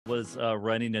Was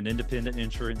running an independent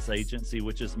insurance agency,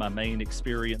 which is my main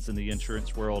experience in the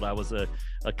insurance world. I was a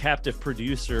captive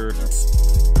producer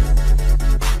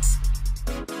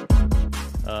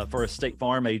for a State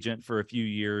Farm agent for a few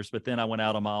years, but then I went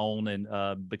out on my own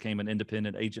and became an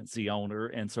independent agency owner.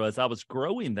 And so as I was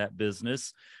growing that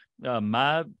business,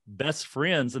 my best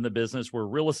friends in the business were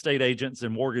real estate agents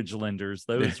and mortgage lenders.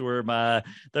 Those were my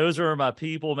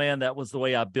people, man. That was the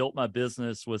way I built my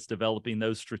business, was developing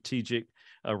those strategic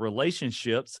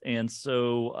relationships. And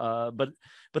so,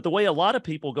 but the way a lot of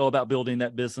people go about building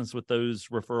that business with those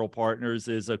referral partners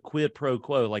is a quid pro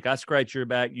quo. Like, I scratch your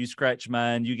back, you scratch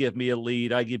mine, you give me a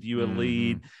lead, I give you a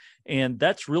lead. And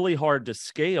that's really hard to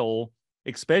scale,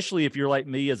 especially if you're like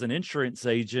me as an insurance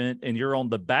agent and you're on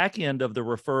the back end of the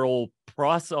referral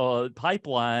process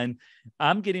pipeline.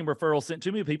 I'm getting referrals sent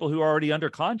to me, people who are already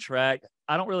under contract.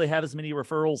 I don't really have as many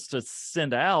referrals to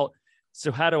send out.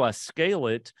 So how do I scale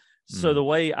it? So the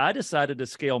way I decided to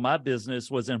scale my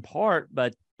business was in part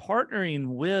by partnering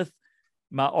with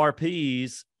my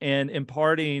RPs and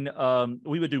imparting,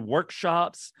 we would do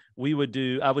workshops. I would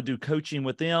do coaching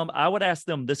with them. I would ask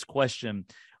them this question: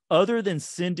 other than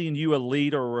sending you a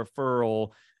lead or a referral,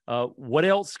 what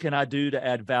else can I do to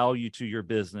add value to your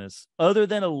business? Other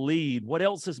than a lead, what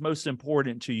else is most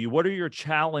important to you? What are your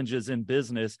challenges in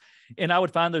business? And I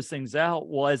would find those things out.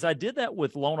 Well, as I did that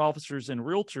with loan officers and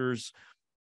realtors,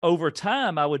 over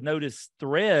time, I would notice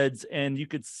threads, and you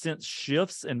could sense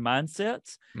shifts in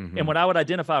mindsets. And when I would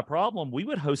identify a problem, we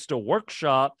would host a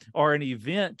workshop or an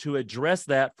event to address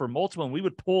that for multiple. And we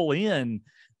would pull in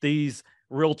these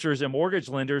realtors and mortgage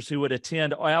lenders who would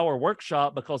attend our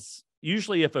workshop, because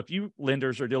usually if a few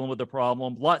lenders are dealing with the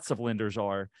problem, lots of lenders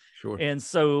are. Sure. And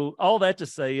so all that to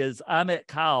say is, I met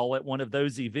Kyle at one of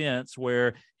those events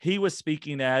where he was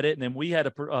speaking at it, and then we had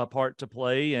a part to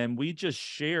play, and we just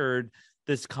shared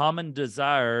this common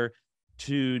desire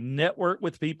to network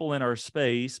with people in our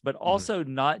space, but also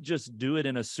not just do it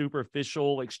in a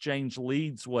superficial exchange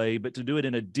leads way, but to do it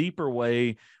in a deeper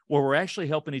way where we're actually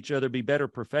helping each other be better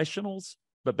professionals,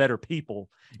 but better people.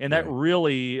 And that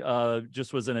really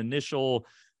just was an initial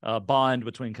bond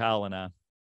between Kyle and I.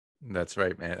 That's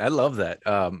right, man. I love that.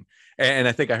 And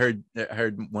I think I heard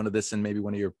one of this in maybe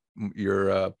one of your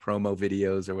promo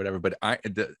videos or whatever, but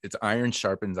it's iron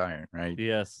sharpens iron, right?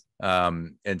 Yes.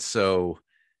 And so,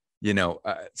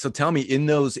 so tell me, in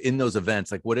those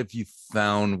events, like, what have you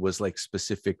found was like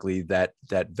specifically that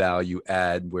value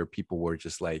add where people were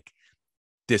just like,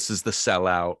 this is the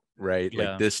sellout, right?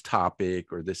 Yeah. Like this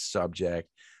topic or this subject.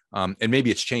 And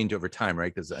maybe it's changed over time,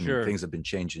 right? Because I mean, things have been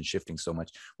changing and shifting so much.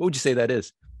 What would you say that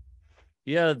is?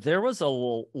 Yeah, there was a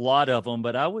lot of them,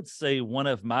 but I would say one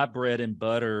of my bread and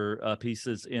butter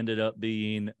pieces ended up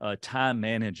being time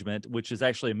management, which is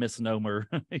actually a misnomer.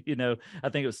 I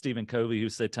think it was Stephen Covey who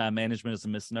said time management is a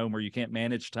misnomer. You can't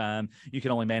manage time. You can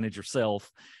only manage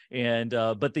yourself. And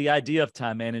but the idea of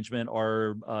time management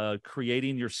are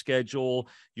creating your schedule,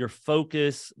 your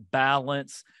focus,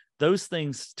 balance. Those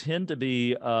things tend to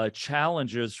be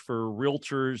challenges for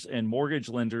realtors and mortgage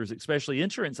lenders, especially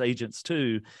insurance agents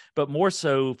too, but more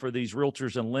so for these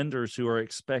realtors and lenders who are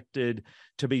expected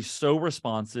to be so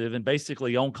responsive and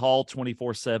basically on call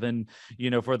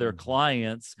 24/7, for their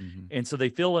clients. And so they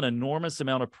feel an enormous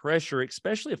amount of pressure,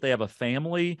 especially if they have a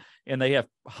family and they have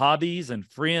hobbies and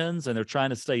friends and they're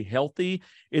trying to stay healthy.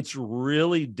 It's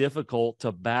really difficult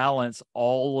to balance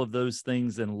all of those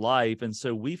things in life. And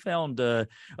so we found a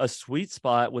sweet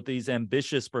spot with these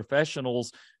ambitious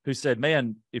professionals who said,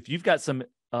 man, if you've got some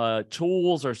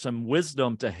tools or some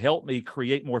wisdom to help me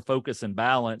create more focus and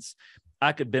balance,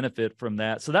 I could benefit from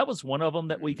that. So that was one of them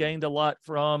that we gained a lot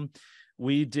from.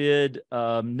 We did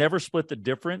Never Split the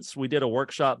Difference. We did a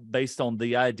workshop based on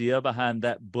the idea behind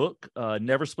that book.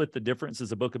 Never Split the Difference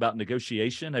is a book about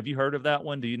negotiation. Have you heard of that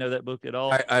one? Do you know that book at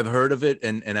all? I've heard of it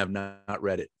and I've not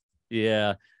read it.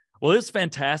 Yeah. Well, it's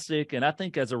fantastic. And I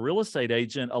think as a real estate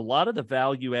agent, a lot of the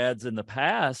value adds in the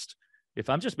past, if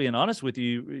I'm just being honest with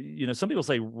you, some people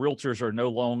say realtors are no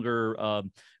longer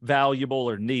valuable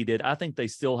or needed. I think they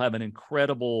still have an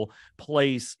incredible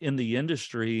place in the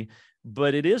industry.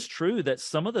 But it is true that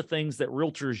some of the things that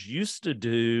realtors used to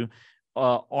do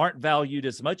aren't valued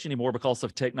as much anymore because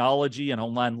of technology and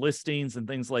online listings and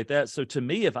things like that. So to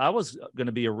me, if I was going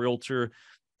to be a realtor,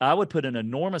 I would put an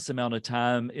enormous amount of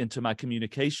time into my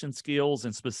communication skills,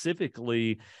 and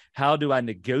specifically, how do I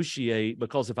negotiate?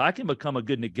 Because if I can become a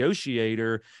good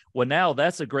negotiator, well, now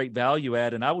that's a great value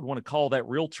add. And I would want to call that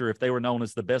realtor if they were known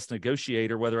as the best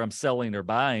negotiator, whether I'm selling or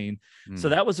buying. So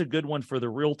that was a good one for the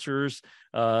realtors,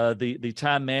 the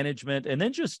time management, and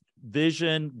then just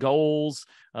vision, goals,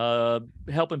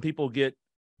 helping people get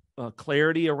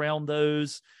clarity around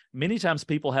those. Many times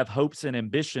people have hopes and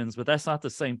ambitions, but that's not the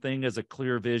same thing as a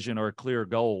clear vision or a clear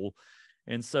goal.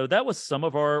 And so that was some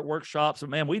of our workshops. But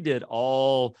man, we did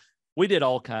all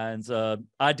kinds.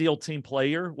 Ideal team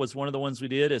player was one of the ones we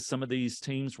did, as some of these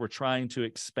teams were trying to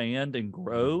expand and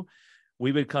grow.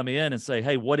 We would come in and say,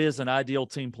 hey, what is an ideal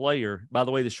team player? By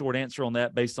the way, the short answer on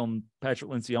that, based on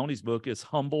Patrick Lencioni's book, is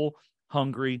humble,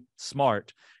 hungry,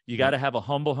 smart. You got to have a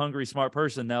humble, hungry, smart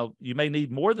person. Now, you may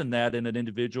need more than that in an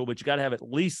individual, but you got to have at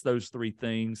least those three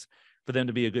things for them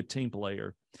to be a good team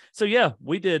player. So yeah,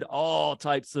 we did all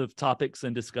types of topics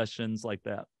and discussions like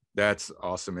that. That's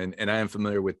awesome. And I am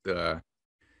familiar with Patrick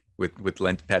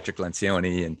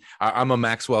Lencioni, and I'm a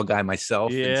Maxwell guy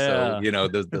myself. Yeah. And so, you know,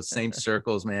 those same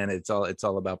circles, man, it's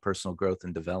all about personal growth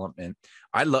and development.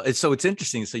 I love it. So it's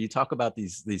interesting. So you talk about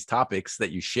these topics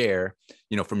that you share,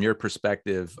 you know, from your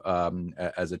perspective,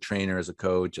 as a trainer, as a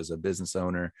coach, as a business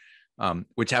owner,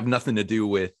 which have nothing to do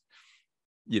with,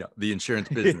 you know, the insurance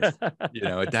business. You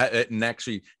know, it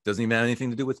actually doesn't even have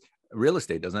anything to do with real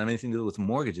estate, doesn't have anything to do with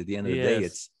mortgage. At the end of the day,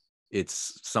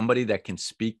 it's somebody that can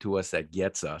speak to us, that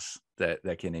gets us,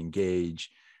 that can engage,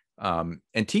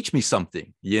 and teach me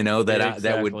something, you know,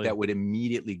 that would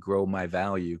immediately grow my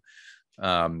value.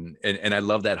 And I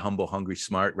love that humble, hungry,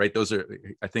 smart, right? Those are,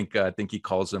 I think he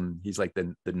calls them, he's like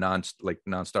the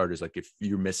non-starters. Like, if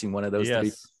you're missing one of those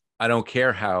three, I don't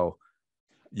care how,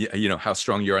 you know, how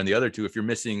strong you are on the other two. If you're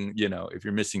missing, you know, if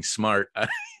you're missing smart, I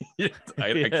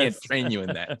can't train you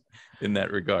in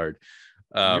that regard.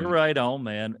 You're right on,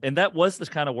 man. And that was the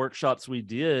kind of workshops we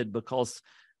did, because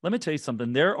let me tell you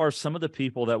something. There are some of the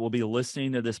people that will be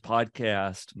listening to this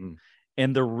podcast,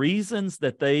 and the reasons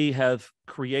that they have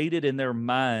created in their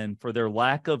mind for their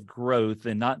lack of growth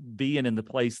and not being in the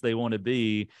place they want to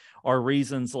be are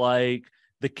reasons like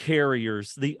the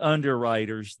carriers, the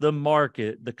underwriters, the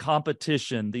market, the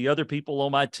competition, the other people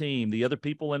on my team, the other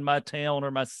people in my town or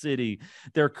my city.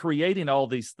 They're creating all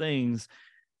these things.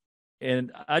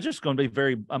 And I'm going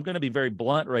to be very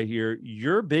blunt right here.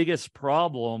 Your biggest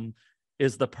problem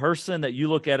is the person that you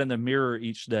look at in the mirror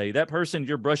each day. That person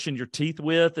you're brushing your teeth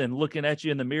with and looking at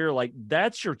you in the mirror, like,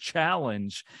 that's your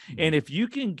challenge. And if you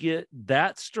can get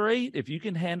that straight, if you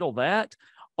can handle that,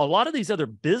 a lot of these other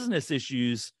business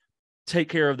issues take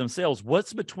care of themselves.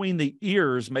 What's between the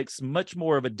ears makes much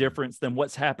more of a difference than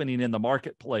what's happening in the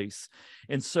marketplace.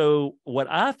 And so what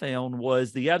I found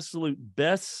was the absolute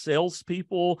best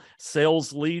salespeople,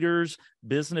 sales leaders,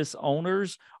 business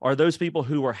owners are those people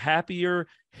who are happier,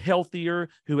 healthier,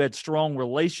 who had strong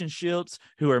relationships,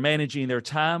 who are managing their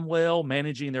time well,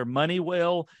 managing their money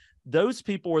well. Those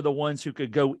people are the ones who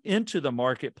could go into the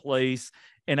marketplace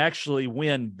and actually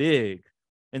win big.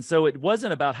 And so it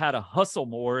wasn't about how to hustle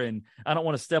more. And I don't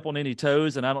want to step on any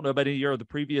toes. And I don't know about any of the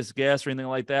previous guests or anything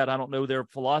like that. I don't know their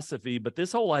philosophy. But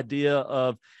this whole idea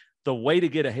of the way to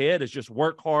get ahead is just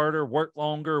work harder, work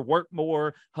longer, work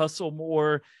more, hustle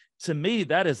more. To me,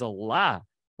 that is a lie.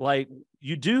 Like,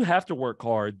 you do have to work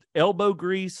hard. Elbow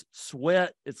grease,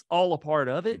 sweat, it's all a part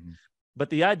of it. But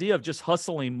the idea of just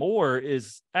hustling more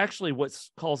is actually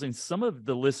what's causing some of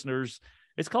the listeners,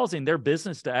 it's causing their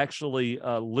business to actually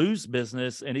lose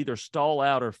business and either stall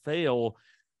out or fail.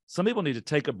 Some people need to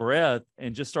take a breath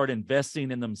and just start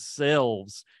investing in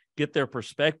themselves, get their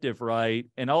perspective right.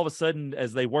 And all of a sudden,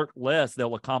 as they work less,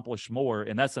 they'll accomplish more.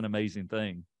 And that's an amazing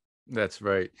thing. That's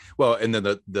right. Well, and then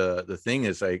the thing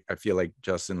is, I feel like,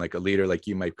 Justin, like a leader like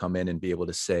you might come in and be able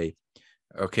to say,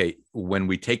 okay, when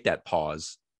we take that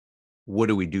pause, what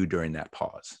do we do during that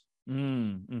pause?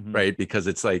 Right? Because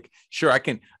it's like, sure, I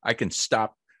can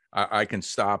stop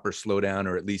or slow down,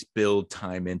 or at least build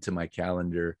time into my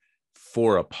calendar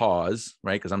for a pause,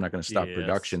 right? Because I'm not going to stop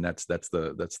production. That's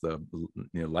the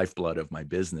lifeblood of my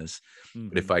business.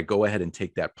 But if I go ahead and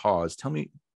take that pause, tell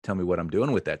me what I'm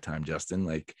doing with that time, Justin.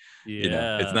 Like,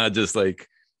 it's not just like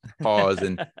pause.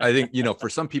 And I think, for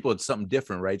some people it's something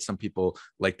different, right? Some people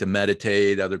like to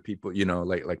meditate. Other people,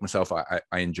 like myself, I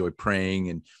enjoy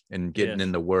praying and getting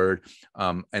in the word.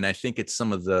 And I think it's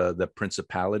some of the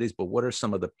principalities, but what are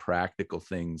some of the practical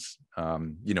things?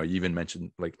 You even mentioned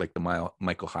like the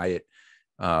Michael Hyatt,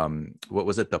 what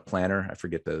was it? The planner? I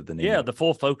forget the name. Yeah, the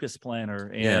Full Focus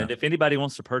Planner. And if anybody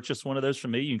wants to purchase one of those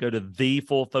from me, you can go to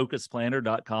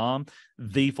thefullfocusplanner.com,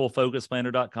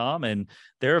 thefullfocusplanner.com, and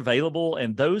they're available.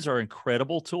 And those are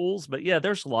incredible tools. But yeah,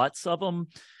 there's lots of them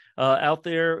out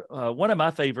there. One of my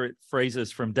favorite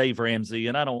phrases from Dave Ramsey,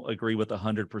 and I don't agree with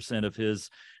 100% of his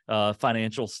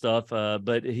financial stuff,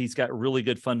 but he's got really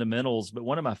good fundamentals. But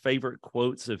one of my favorite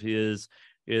quotes of his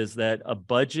is that a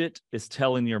budget is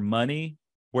telling your money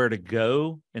where to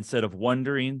go instead of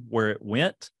wondering where it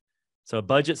went. So a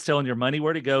budget's telling your money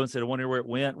where to go instead of wondering where it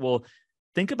went. Well,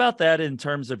 think about that in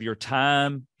terms of your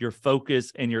time, your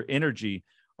focus, and your energy.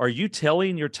 Are you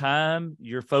telling your time,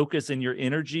 your focus, and your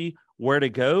energy where to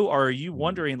go? Or are you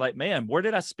wondering, like, man, where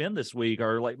did I spend this week?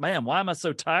 Or like, man, why am I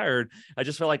so tired? I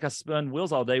just feel like I spun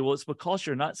wheels all day. Well, it's because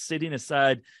you're not sitting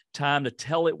aside time to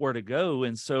tell it where to go.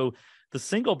 And so the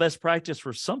single best practice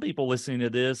for some people listening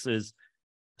to this is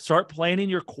start planning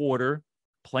your quarter,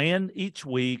 plan each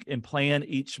week, and plan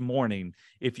each morning.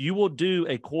 If you will do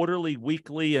a quarterly,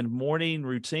 weekly, and morning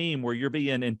routine where you're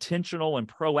being intentional and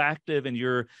proactive and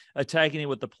you're attacking it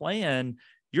with the plan,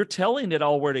 you're telling it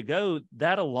all where to go.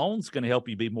 That alone is going to help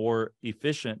you be more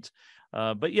efficient.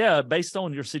 But yeah, based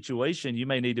on your situation, you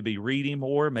may need to be reading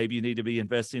more. Maybe you need to be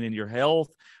investing in your health.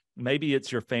 Maybe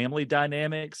it's your family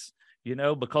dynamics,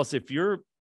 because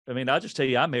I'll just tell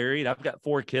you, I'm married. I've got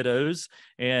 4 kiddos.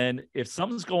 And if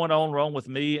something's going on wrong with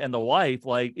me and the wife,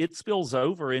 like it spills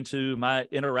over into my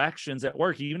interactions at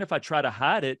work. Even if I try to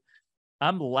hide it,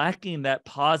 I'm lacking that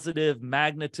positive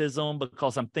magnetism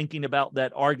because I'm thinking about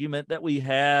that argument that we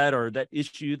had or that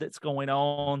issue that's going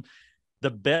on. The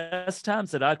best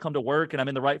times that I come to work and I'm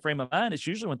in the right frame of mind, it's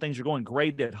usually when things are going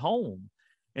great at home.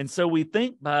 And so we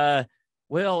think I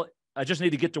just need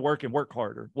to get to work and work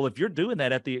harder. Well, if you're doing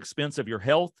that at the expense of your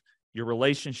health, your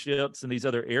relationships, and these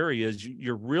other areas,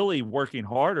 you're really working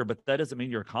harder, but that doesn't mean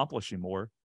you're accomplishing more.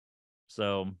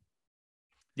 So,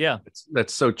 yeah,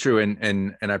 that's so true.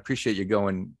 And I appreciate you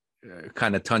going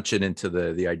kind of touching into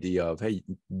the idea of, hey,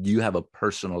 you have a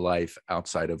personal life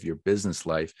outside of your business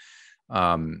life.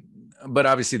 But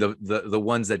obviously the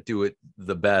ones that do it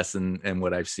the best and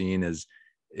what I've seen is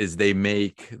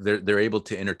they're able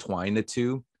to intertwine the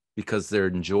two, because they're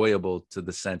enjoyable to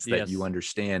the sense that you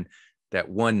understand that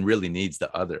one really needs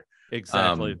the other.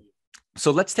 Exactly.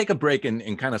 So let's take a break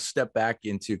and kind of step back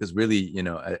into, because really,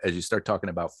 as you start talking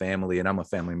about family, and I'm a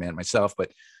family man myself,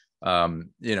 but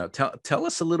tell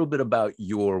us a little bit about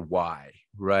your why,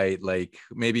 right? Like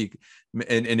maybe,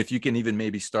 and if you can even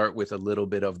maybe start with a little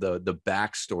bit of the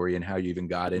backstory and how you even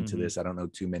got into this. I don't know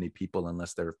too many people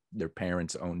unless their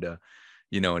parents owned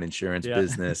an insurance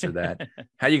business or that,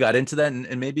 how you got into that,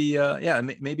 and maybe,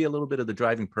 maybe a little bit of the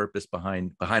driving purpose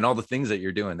behind all the things that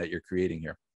you're doing, that you're creating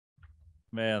here.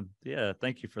 Man, yeah,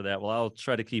 thank you for that. Well, I'll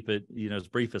try to keep it, as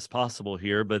brief as possible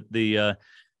here. But the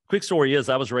quick story is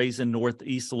I was raised in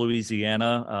Northeast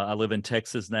Louisiana. I live in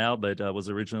Texas now, but I was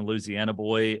originally a Louisiana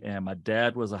boy. And my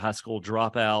dad was a high school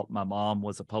dropout. My mom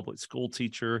was a public school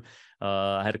teacher.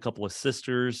 I had a couple of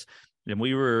sisters. And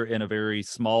we were in a very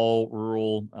small,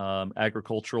 rural,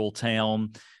 agricultural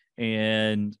town.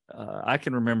 And I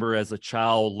can remember as a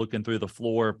child looking through the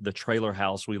floor of the trailer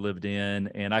house we lived in,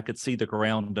 and I could see the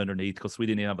ground underneath because we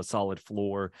didn't even have a solid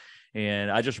floor.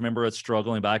 And I just remember us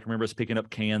struggling, but I can remember us picking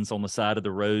up cans on the side of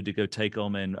the road to go take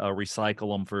them and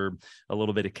recycle them for a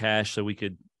little bit of cash so we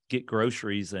could get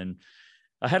groceries. And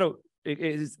I had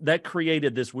that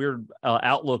created this weird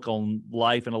outlook on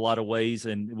life in a lot of ways.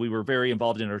 And we were very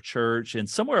involved in our church. And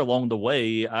somewhere along the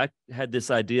way, I had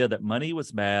this idea that money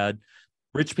was bad,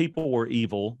 rich people were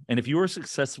evil, and if you were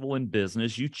successful in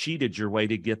business, you cheated your way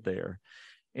to get there.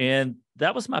 And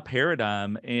that was my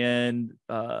paradigm. And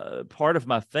part of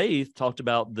my faith talked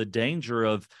about the danger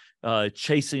of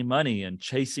chasing money and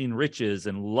chasing riches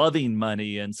and loving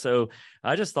money. And so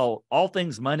I just thought all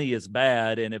things money is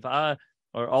bad. And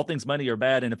all things money are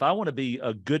bad. And if I want to be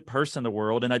a good person in the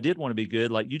world, and I did want to be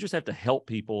good, like you just have to help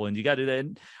people, and you got to do that.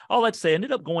 And all that to say, I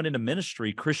ended up going into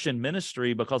ministry, Christian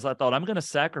ministry, because I thought I'm going to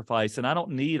sacrifice, and I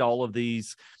don't need all of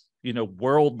these,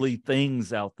 worldly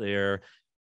things out there.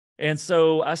 And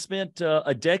so I spent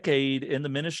a decade in the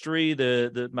ministry.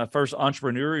 My first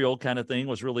entrepreneurial kind of thing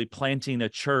was really planting a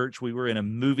church. We were in a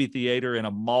movie theater in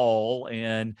a mall,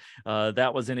 and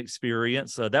that was an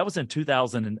experience. That was in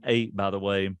 2008, by the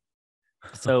way.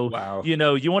 So, wow.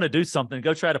 You want to do something,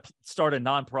 go try to start a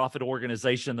nonprofit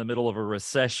organization in the middle of a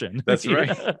recession. That's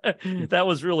right. That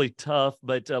was really tough,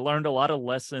 but learned a lot of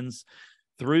lessons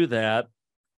through that.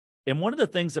 And one of the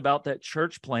things about that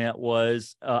church plant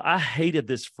was I hated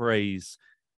this phrase.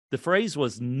 The phrase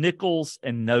was nickels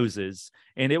and noses.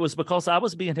 And it was because I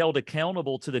was being held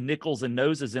accountable to the nickels and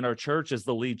noses in our church as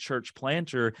the lead church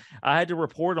planter. I had to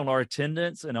report on our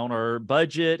attendance and on our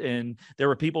budget. And there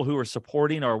were people who were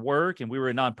supporting our work, and we were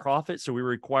a nonprofit, so we were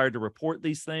required to report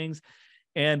these things.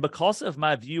 And because of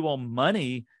my view on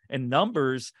money and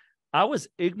numbers, I was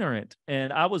ignorant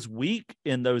and I was weak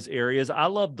in those areas. I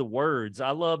loved the words. I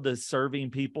loved the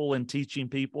serving people and teaching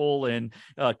people and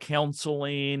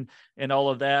counseling and all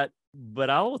of that. But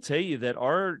I will tell you that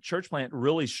our church plant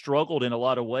really struggled in a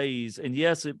lot of ways. And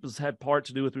yes, it had part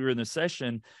to do with we were in the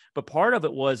session, but part of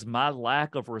it was my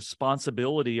lack of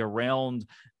responsibility around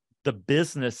the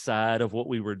business side of what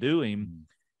we were doing.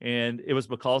 And it was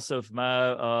because of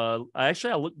I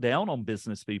looked down on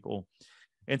business people.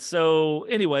 And so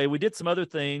anyway, we did some other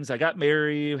things. I got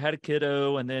married, had a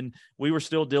kiddo, and then we were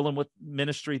still dealing with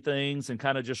ministry things and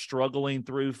kind of just struggling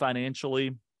through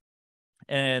financially.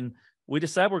 And we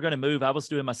decided we're going to move. I was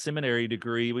doing my seminary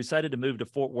degree. We decided to move to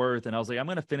Fort Worth, and I was like, I'm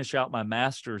going to finish out my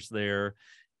master's there.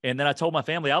 And then I told my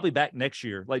family, I'll be back next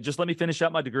year. Like, just let me finish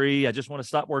out my degree. I just want to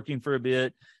stop working for a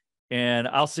bit, and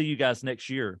I'll see you guys next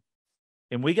year.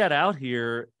 And we got out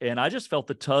here, and I just felt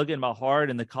the tug in my heart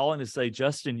and the calling to say,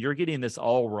 Justin, you're getting this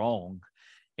all wrong.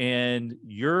 And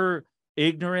you're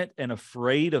ignorant and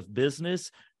afraid of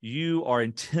business. You are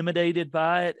intimidated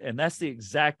by it. And that's the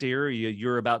exact area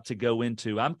you're about to go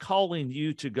into. I'm calling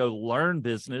you to go learn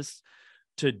business,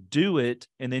 to do it.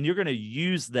 And then you're going to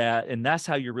use that. And that's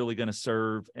how you're really going to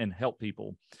serve and help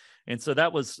people. And so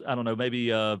that was, I don't know,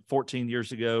 maybe 14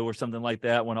 years ago or something like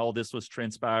that when all this was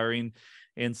transpiring.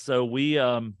 And so we,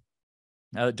 a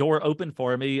door opened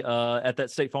for me at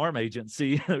that State Farm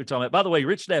agency. We're talking about, by the way,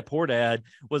 Rich Dad Poor Dad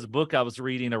was a book I was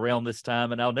reading around this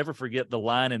time. And I'll never forget the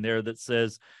line in there that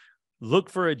says, look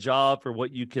for a job for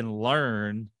what you can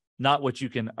learn, not what you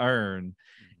can earn.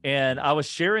 And I was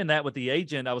sharing that with the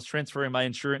agent. I was transferring my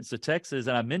insurance to Texas,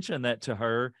 and I mentioned that to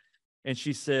her. And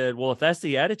she said, well, if that's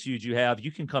the attitude you have,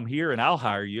 you can come here and I'll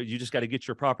hire you. You just got to get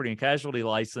your property and casualty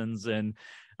license and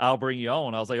I'll bring you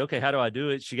on. I was like, okay, how do I do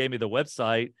it? She gave me the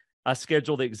website. I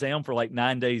scheduled the exam for like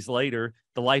 9 days later.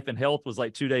 The life and health was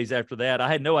like 2 days after that. I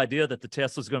had no idea that the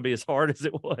test was going to be as hard as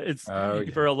it was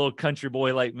for a little country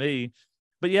boy like me.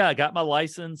 But yeah, I got my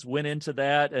license, went into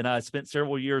that, and I spent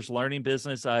several years learning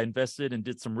business. I invested and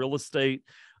did some real estate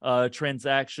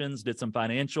transactions, did some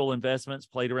financial investments,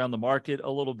 played around the market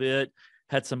a little bit,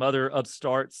 had some other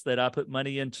upstarts that I put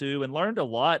money into, and learned a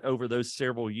lot over those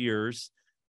several years.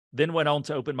 Then went on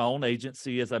to open my own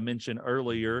agency, as I mentioned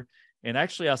earlier. And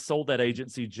actually, I sold that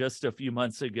agency just a few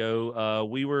months ago.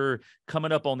 We were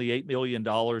coming up on the $8 million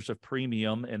of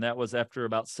premium, and that was after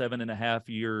about 7.5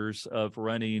 years of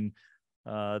running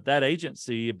that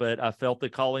agency. But I felt the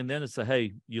calling then to say,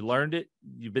 hey, you learned it,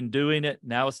 you've been doing it,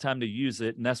 now it's time to use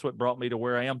it. And that's what brought me to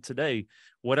where I am today.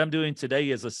 What I'm doing today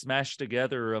is a smash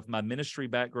together of my ministry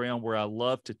background, where I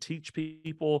love to teach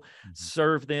people,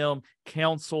 serve them,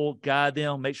 counsel, guide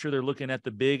them, make sure they're looking at the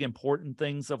big important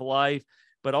things of life,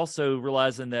 but also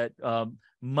realizing that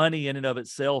money in and of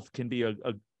itself can be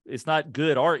it's not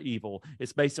good or evil.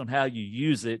 It's based on how you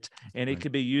use it. And it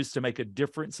could be used to make a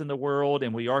difference in the world.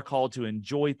 And we are called to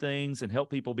enjoy things and help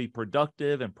people be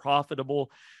productive and profitable.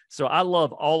 So I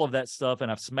love all of that stuff.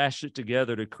 And I've smashed it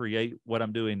together to create what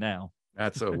I'm doing now.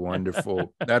 That's a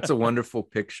wonderful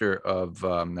picture of,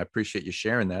 I appreciate you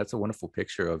sharing that. It's a wonderful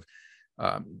picture of,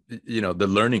 the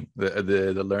learning,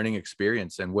 the learning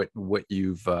experience, and what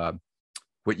you've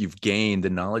gained, the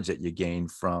knowledge that you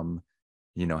gained from,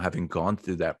 having gone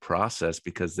through that process,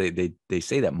 because they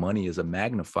say that money is a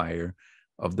magnifier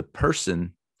of the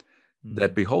person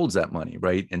that beholds that money.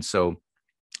 Right. And so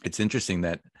it's interesting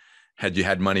that had you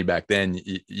had money back then,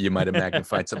 you might have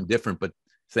magnified something different, but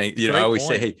I always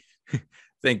say, hey,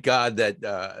 thank God that,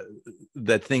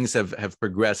 that things have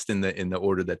progressed in the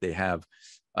order that they have.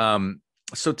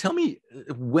 So tell me,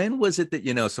 when was it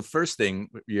that, so first thing,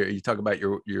 you talk about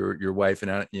your wife,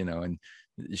 and, and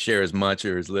share as much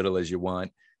or as little as you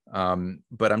want.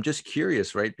 But I'm just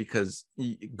curious, right? Because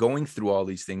going through all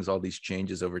these things, all these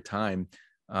changes over time,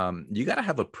 you got to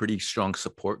have a pretty strong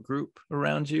support group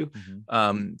around you,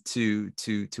 to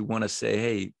want to say,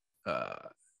 hey,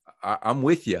 I'm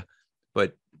with you,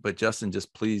 but Justin,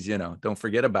 just please, don't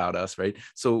forget about us. Right.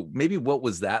 So maybe what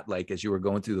was that like as you were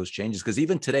going through those changes? Because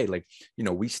even today, like,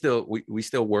 we still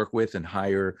work with and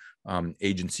hire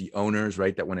agency owners,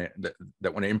 right, that want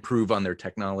to improve on their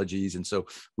technologies. And so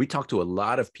we talk to a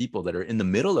lot of people that are in the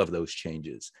middle of those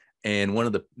changes. And one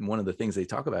of the things they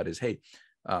talk about is, hey,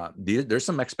 there's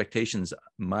some expectations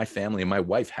my family and my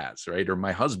wife has, right, or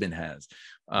my husband has.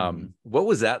 What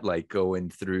was that like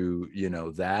going through,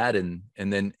 that, and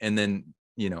then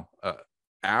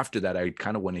after that, I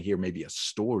kind of want to hear maybe a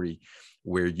story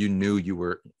where you knew you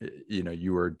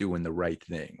were doing the right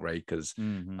thing, right? Because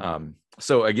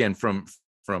so again, from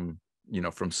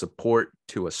support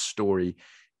to a story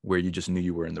where you just knew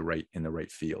you were in the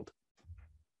right field.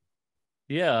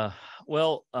 Yeah,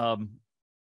 well,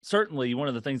 certainly one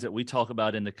of the things that we talk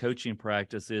about in the coaching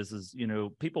practice is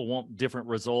people want different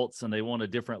results and they want a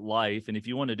different life. And if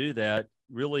you want to do that,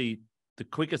 really the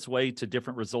quickest way to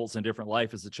different results in different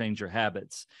life is to change your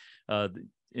habits.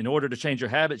 In order to change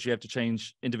your habits, you have to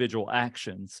change individual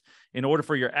actions. In order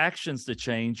for your actions to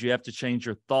change, you have to change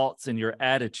your thoughts and your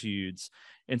attitudes.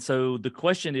 And so the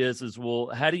question is, well,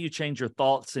 how do you change your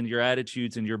thoughts and your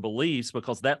attitudes and your beliefs?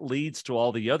 Because that leads to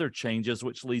all the other changes,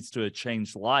 which leads to a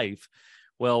changed life.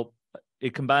 Well,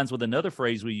 it combines with another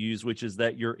phrase we use, which is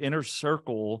that your inner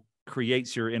circle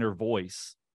creates your inner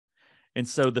voice. And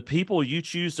so the people you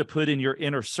choose to put in your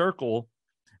inner circle,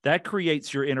 that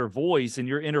creates your inner voice, and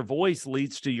your inner voice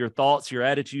leads to your thoughts, your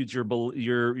attitudes, your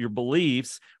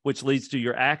beliefs, which leads to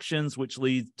your actions, which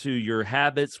lead to your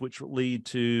habits, which lead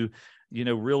to,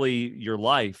 really your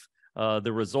life,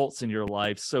 the results in your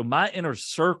life. So my inner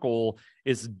circle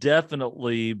has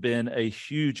definitely been a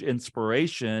huge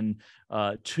inspiration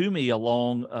to me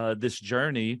along this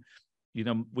journey.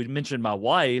 We mentioned my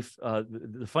wife.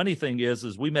 The funny thing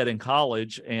is we met in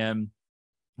college, and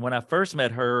when I first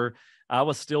met her, I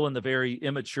was still in the very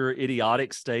immature,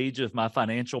 idiotic stage of my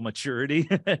financial maturity.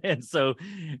 And so,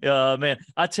 man,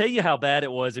 I'll tell you how bad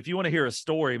it was. If you want to hear a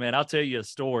story, man, I'll tell you a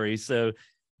story. So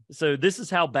this is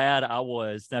how bad I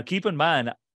was. Now, keep in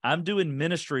mind, I'm doing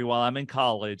ministry while I'm in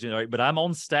college, but I'm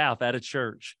on staff at a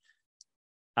church.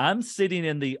 I'm sitting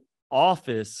in the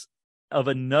office of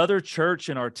another church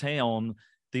in our town,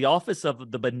 the office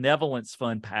of the benevolence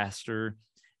fund pastor,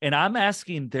 and I'm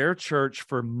asking their church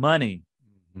for money.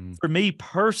 For me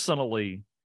personally.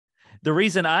 The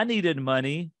reason I needed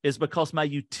money is because my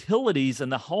utilities in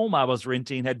the home I was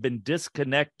renting had been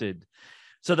disconnected.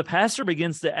 So the pastor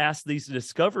begins to ask these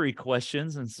discovery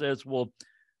questions and says, well,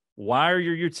 why are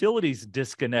your utilities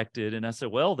disconnected? And I said,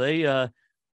 well, they,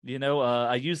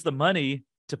 I used the money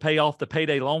to pay off the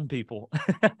payday loan people.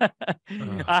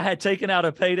 I had taken out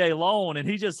a payday loan, and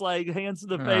he just like hands to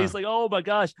the face, like, oh my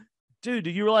gosh, dude,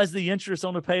 do you realize the interest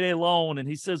on a payday loan? And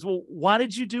he says, well, why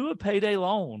did you do a payday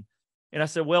loan? And I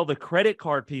said, well, the credit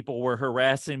card people were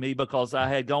harassing me because I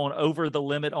had gone over the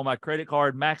limit on my credit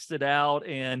card, maxed it out,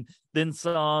 and then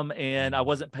some, and I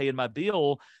wasn't paying my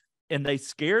bill. And they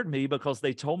scared me because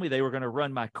they told me they were going to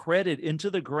run my credit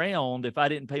into the ground if I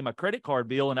didn't pay my credit card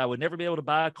bill, and I would never be able to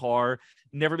buy a car,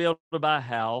 never be able to buy a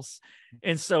house.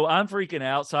 And so I'm freaking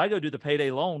out. So I go do the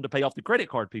payday loan to pay off the credit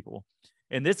card people.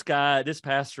 And this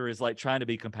pastor is like trying to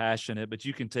be compassionate, but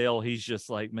you can tell he's just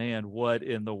like, man, what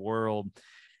in the world?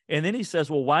 And then he says,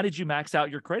 well, why did you max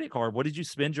out your credit card? What did you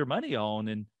spend your money on?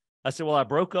 And I said, well, I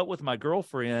broke up with my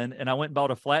girlfriend, and I went and bought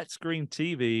a flat screen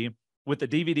TV with a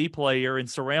DVD player and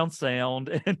surround sound.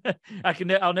 And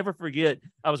I'll never forget,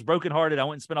 I was brokenhearted. I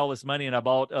went and spent all this money, and I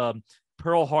bought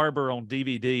Pearl Harbor on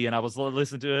DVD, and I was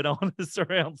listening to it on the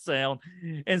surround sound.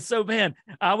 And so, man,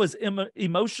 I was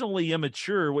emotionally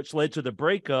immature, which led to the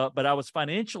breakup, but I was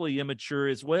financially immature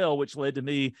as well, which led to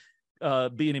me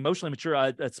being emotionally mature.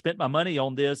 I spent my money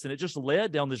on this, and it just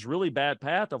led down this really bad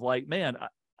path of like, man,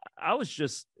 I was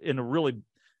just in a really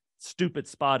stupid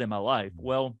spot in my life.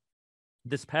 Well,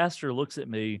 this pastor looks at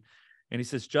me and he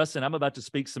says, Justin, I'm about to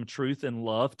speak some truth and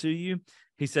love to you.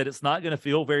 He said, it's not going to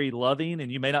feel very loving,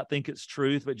 and you may not think it's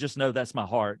truth, but just know that's my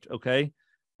heart. Okay.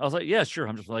 I was like, yeah, sure.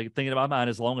 I'm just like thinking about mine.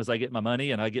 As long as I get my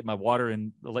money and I get my water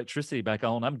and electricity back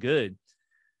on, I'm good.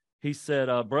 He said,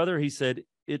 brother, he said,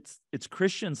 it's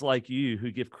Christians like you who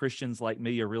give Christians like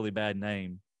me a really bad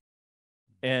name.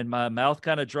 And my mouth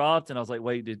kind of dropped, and I was like,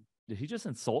 wait, did he just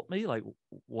insult me? Like,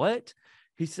 what?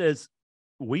 He says,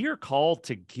 we are called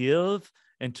to give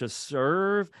and to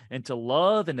serve and to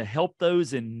love and to help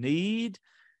those in need.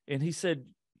 And he said,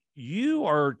 you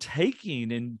are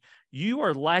taking and you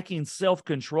are lacking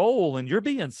self-control, and you're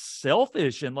being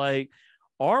selfish. And like,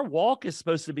 our walk is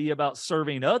supposed to be about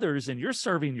serving others, and you're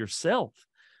serving yourself.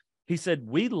 He said,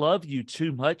 we love you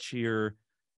too much here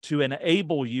to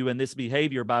enable you in this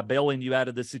behavior by bailing you out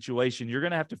of this situation. You're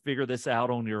going to have to figure this out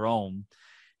on your own.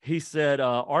 He said,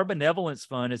 our benevolence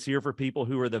fund is here for people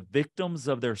who are the victims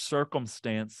of their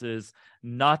circumstances,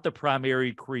 not the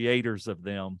primary creators of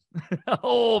them.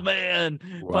 Oh, man,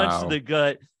 Wow. Punch to the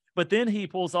gut. But then he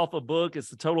pulls off a book. It's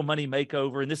the Total Money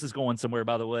Makeover. And this is going somewhere,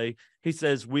 by the way. He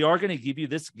says, we are going to give you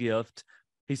this gift.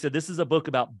 He said, this is a book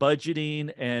about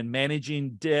budgeting and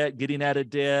managing debt, getting out of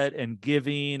debt and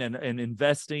giving and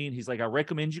investing. He's like, I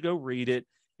recommend you go read it.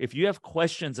 If you have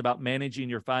questions about managing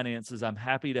your finances, I'm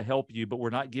happy to help you, but we're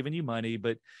not giving you money.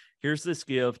 But here's this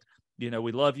gift. We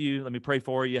love you. Let me pray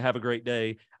for you. Have a great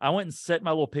day. I went and set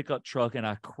my little pickup truck, and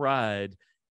I cried.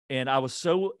 And I was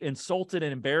so insulted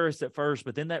and embarrassed at first,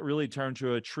 but then that really turned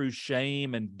to a true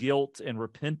shame and guilt and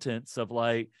repentance of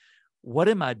like, what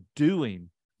am I doing?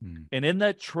 And in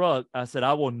that truck, I said,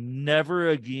 I will never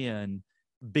again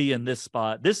be in this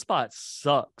spot. This spot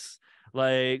sucks.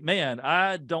 Like, man,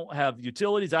 I don't have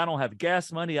utilities. I don't have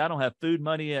gas money. I don't have food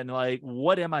money. And like,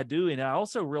 what am I doing? And I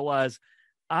also realized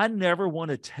I never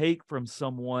want to take from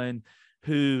someone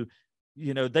who,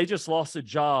 they just lost a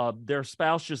job. Their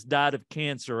spouse just died of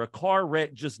cancer. A car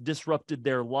wreck just disrupted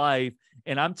their life.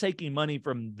 And I'm taking money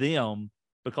from them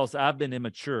because I've been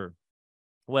immature.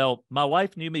 Well, my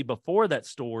wife knew me before that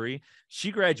story.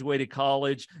 She graduated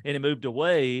college and it moved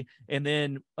away. And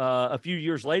then a few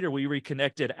years later, we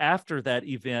reconnected after that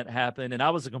event happened. And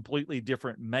I was a completely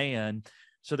different man.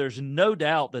 So there's no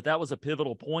doubt that that was a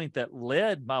pivotal point that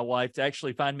led my wife to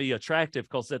actually find me attractive.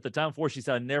 Because at the time before, she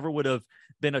said, I never would have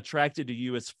been attracted to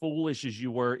you as foolish as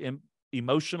you were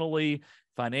emotionally,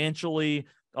 financially,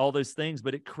 all those things.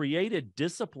 But it created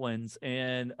disciplines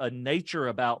and a nature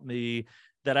about me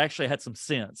that actually had some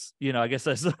sense. I guess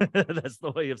that's that's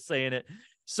the way of saying it.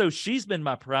 So she's been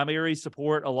my primary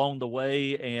support along the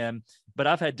way. But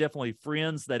I've had definitely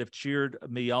friends that have cheered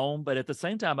me on. But at the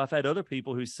same time, I've had other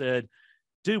people who said,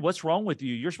 dude, what's wrong with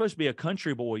you? You're supposed to be a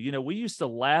country boy. We used to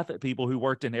laugh at people who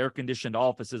worked in air-conditioned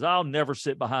offices. I'll never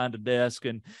sit behind a desk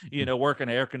and, work in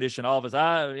an air-conditioned office.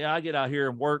 I get out here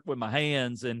and work with my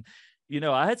hands. And,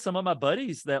 I had some of my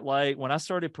buddies that, like, when I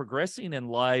started progressing in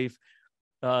life,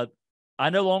 I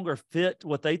no longer fit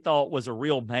what they thought was a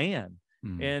real man.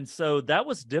 And so that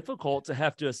was difficult to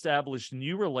have to establish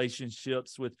new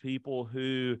relationships with people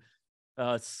who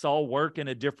saw work in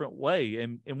a different way.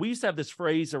 And we used to have this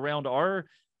phrase around our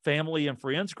family and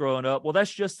friends growing up, well,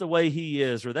 that's just the way he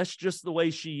is, or that's just the way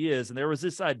she is. And there was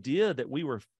this idea that we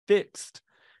were fixed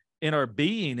in our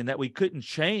being and that we couldn't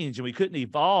change and we couldn't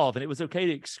evolve. And it was okay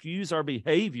to excuse our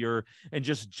behavior and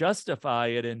just justify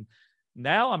it. And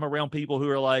now I'm around people who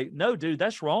are like, no, dude,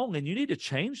 that's wrong. And you need to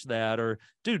change that. Or,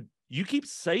 dude, you keep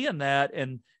saying that.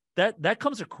 And that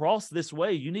comes across this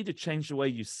way. You need to change the way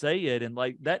you say it. And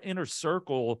like that inner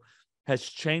circle has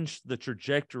changed the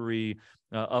trajectory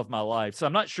of my life. So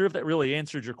I'm not sure if that really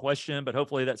answered your question, but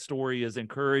hopefully that story is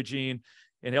encouraging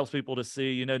and helps people to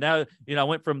see, now, I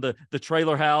went from the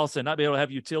trailer house and not be able to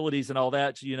have utilities and all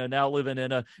that to, now living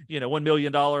in a, $1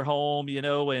 million home,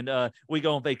 and we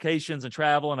go on vacations and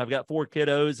travel, and I've got 4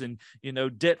 kiddos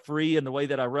and, debt free in the way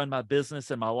that I run my business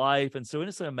and my life. And so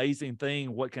it's an amazing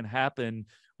thing what can happen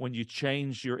when you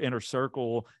change your inner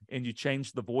circle and you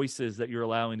change the voices that you're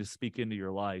allowing to speak into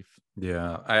your life.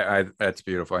 Yeah, I that's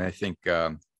beautiful. I think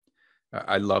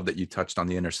I love that you touched on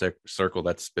the inner circle.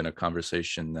 That's been a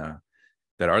conversation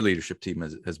that our leadership team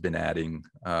has been adding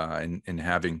and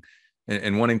having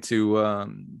and wanting to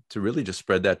really just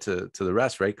spread that to the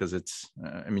rest, right? Because it's,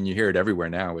 you hear it everywhere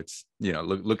now. It's,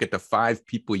 look at the 5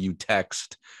 people you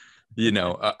text,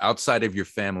 outside of your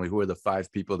family, who are the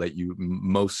 5 people that you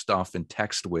most often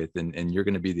text with, and you're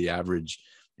going to be the average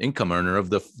income earner of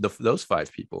those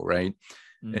 5 people, right?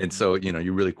 Mm-hmm. And so,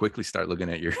 you really quickly start looking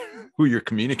at who you're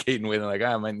communicating with, and like,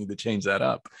 I might need to change that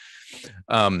up.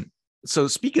 So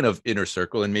speaking of inner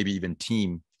circle and maybe even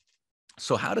team,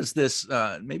 so how does this,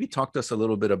 maybe talk to us a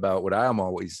little bit about what I'm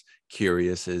always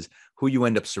curious is who you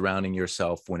end up surrounding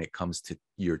yourself when it comes to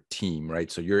your team,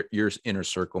 right? So your inner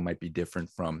circle might be different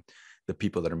from the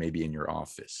people that are maybe in your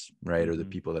office, right? Mm-hmm. Or the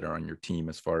people that are on your team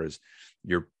as far as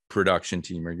your production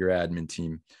team or your admin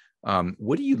team.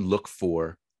 What do you look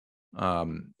for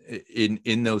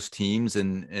in those teams,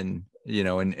 and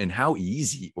how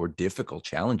easy or difficult,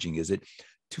 challenging is it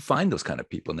to find those kind of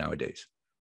people nowadays?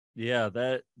 Yeah,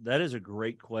 that is a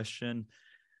great question.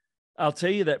 I'll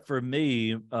tell you that for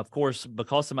me, of course,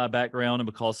 because of my background and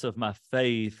because of my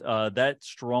faith, that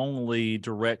strongly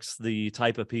directs the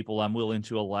type of people I'm willing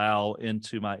to allow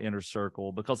into my inner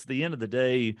circle. Because at the end of the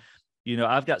day,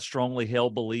 I've got strongly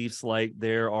held beliefs like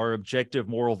there are objective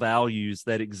moral values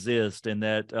that exist, and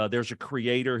that there's a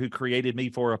creator who created me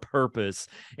for a purpose.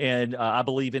 And I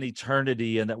believe in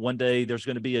eternity, and that one day there's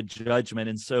going to be a judgment.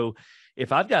 And so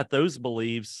if I've got those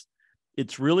beliefs,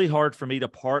 it's really hard for me to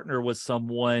partner with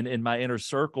someone in my inner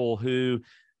circle who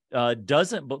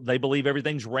they believe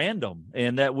everything's random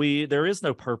and that there is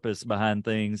no purpose behind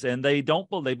things. And they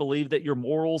believe that your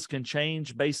morals can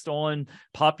change based on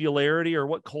popularity or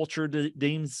what culture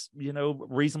deems,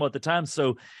 reasonable at the time.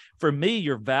 So for me,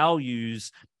 your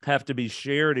values have to be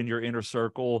shared in your inner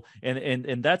circle.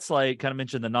 And that's like, kind of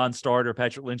mentioned the non-starter,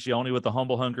 Patrick Lencioni with the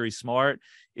humble, hungry, smart.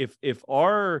 If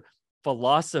our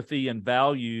philosophy and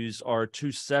values are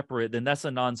too separate, then that's a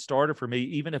non-starter for me,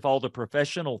 even if all the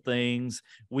professional things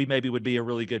we maybe would be a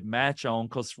really good match on,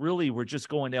 because really we're just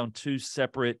going down 2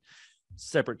 separate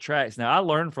separate tracks. Now I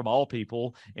learn from all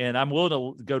people, and I'm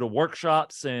willing to go to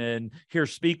workshops and hear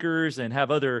speakers and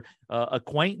have other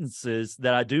acquaintances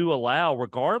that I do allow,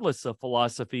 regardless of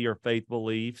philosophy or faith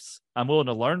beliefs. I'm willing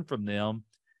to learn from them,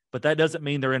 but that doesn't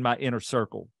mean they're in my inner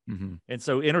circle. Mm-hmm. And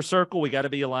so inner circle, we got to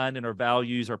be aligned in our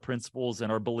values, our principles,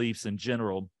 and our beliefs in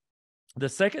general. The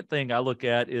second thing I look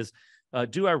at is,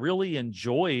 do I really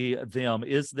enjoy them?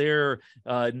 Is there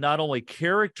not only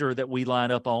character that we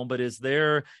line up on, but is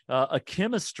there a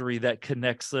chemistry that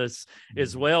connects us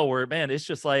as well? Where, man, it's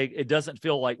just like, it doesn't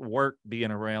feel like work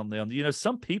being around them. You know,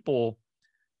 some people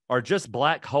are just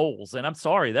black holes. And I'm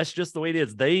sorry, that's just the way it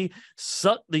is. They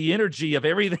suck the energy of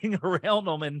everything around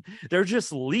them, and they're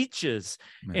just leeches.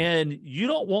 Man. And you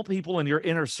don't want people in your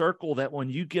inner circle that when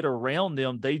you get around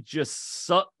them, they just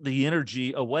suck the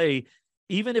energy away.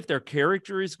 Even if their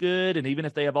character is good, and even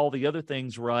if they have all the other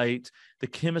things right, the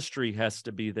chemistry has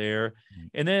to be there. Mm-hmm.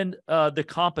 And then the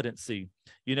competency.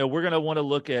 You know, we're going to want to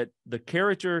look at the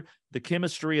character, the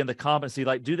chemistry, and the competency.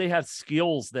 Like, do they have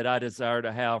skills that I desire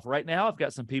to have? Right now, I've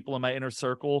got some people in my inner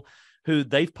circle who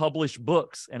they've published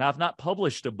books, and I've not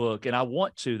published a book, and I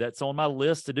want to. That's on my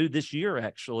list to do this year,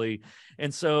 actually.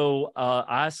 And so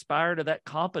I aspire to that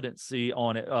competency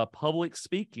on it, public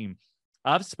speaking.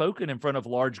 I've spoken in front of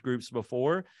large groups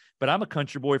before, but I'm a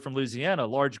country boy from Louisiana.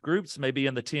 Large groups may be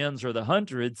in the tens or the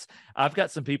hundreds. I've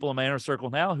got some people in my inner circle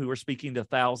now who are speaking to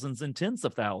thousands and tens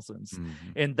of thousands.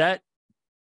 Mm-hmm. And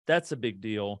that's a big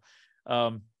deal.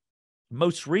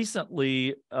 Most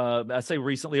recently, I say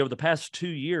recently, over the past 2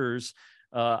 years,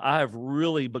 I have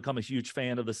really become a huge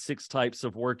fan of the 6 types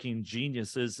of working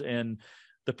geniuses. And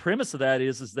the premise of that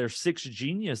is there's 6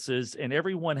 geniuses and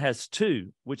everyone has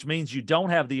 2, which means you don't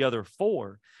have the other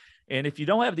 4. And if you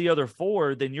don't have the other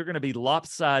 4, then you're going to be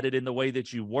lopsided in the way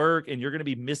that you work, and you're going to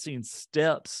be missing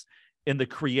steps in the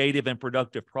creative and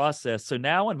productive process. So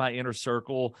now in my inner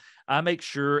circle, I make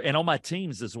sure, and on my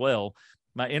teams as well,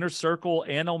 my inner circle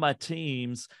and on my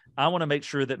teams, I want to make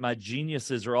sure that my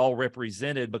geniuses are all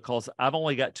represented, because I've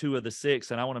only got 2 of the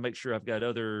 6, and I want to make sure I've got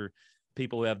other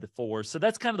people who have the 4. So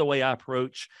that's kind of the way I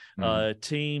approach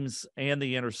teams and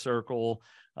the inner circle.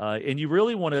 And you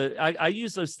really want to, I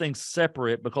use those things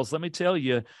separate, because let me tell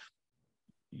you,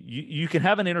 you can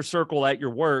have an inner circle at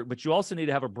your work, but you also need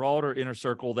to have a broader inner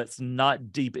circle that's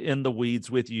not deep in the weeds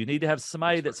with you. You need to have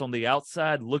somebody that's on the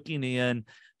outside looking in,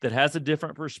 that has a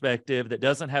different perspective, that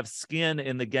doesn't have skin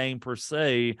in the game per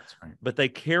se, right, but they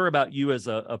care about you as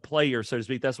a player, so to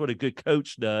speak. That's what a good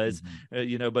coach does,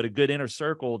 but a good inner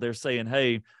circle, they're saying,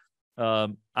 hey,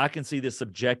 I can see this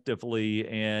objectively,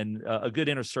 and a good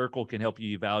inner circle can help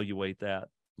you evaluate that.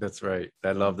 That's right.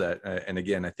 I love that. And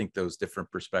again, I think those different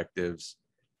perspectives,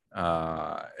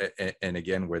 and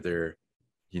again, where they're,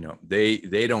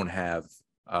 they don't have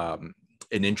an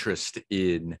interest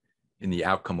in the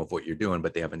outcome of what you're doing,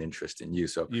 but they have an interest in you.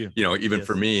 So, even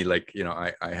for me, like,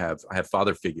 I have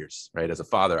father figures, right? As a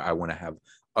father, I want to have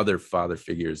other father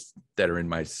figures that are in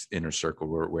my inner circle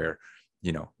where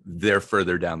they're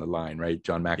further down the line, right?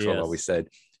 John Maxwell always said,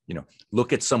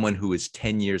 look at someone who is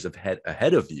 10 years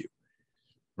ahead of you,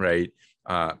 right?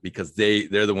 Because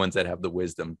they're the ones that have the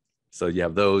wisdom. So you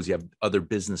have those, you have other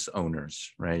business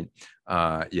owners, right?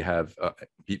 You have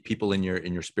people in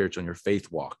your spiritual and your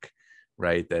faith walk,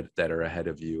 right, that are ahead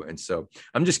of you. And so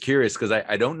I'm just curious, because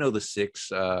I don't know the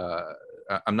 6,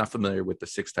 I'm not familiar with the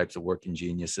 6 types of working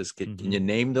geniuses. Can you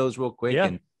name those real quick?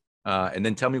 Yeah. And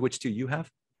then tell me which 2 you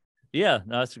have. Yeah,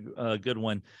 no, that's a good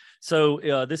one.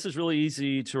 So this is really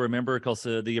easy to remember, because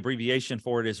the abbreviation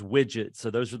for it is widget. So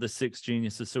those are the 6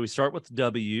 geniuses. So we start with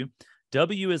W.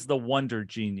 W is the wonder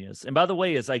genius. And by the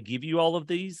way, as I give you all of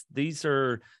these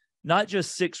are not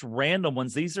just 6 random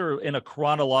ones. These are in a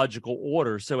chronological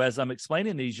order. So as I'm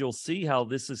explaining these, you'll see how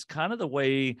this is kind of the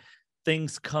way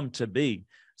things come to be.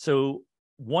 So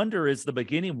wonder is the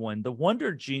beginning one. The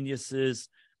wonder geniuses,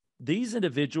 these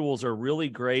individuals are really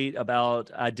great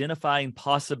about identifying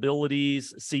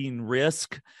possibilities, seeing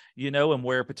risk, and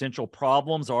where potential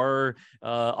problems or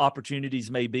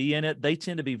opportunities may be in it. They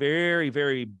tend to be very,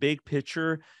 very big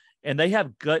picture, and they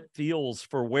have gut feels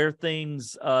for where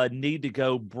things need to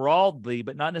go broadly,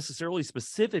 but not necessarily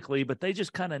specifically, but they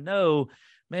just kind of know,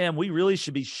 man, we really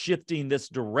should be shifting this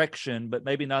direction, but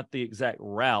maybe not the exact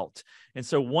route. And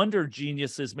so wonder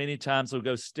geniuses many times will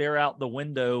go stare out the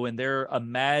window and they're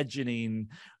imagining,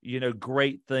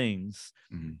 great things.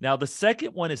 Mm-hmm. Now, the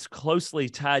second one is closely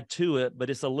tied to it, but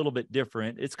it's a little bit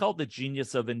different. It's called the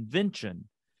genius of invention.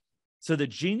 So the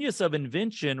genius of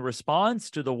invention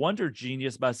responds to the wonder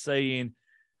genius by saying,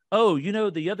 oh,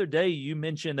 the other day you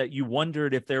mentioned that you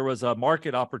wondered if there was a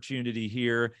market opportunity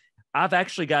here. I've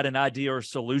actually got an idea or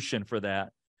solution for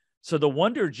that. So the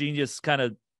wonder genius kind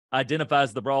of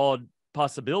identifies the broad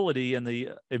possibility, and the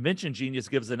invention genius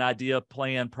gives an idea,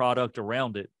 plan, product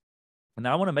around it. And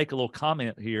I want to make a little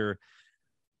comment here.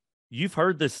 You've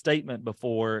heard this statement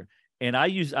before, and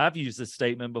I've used this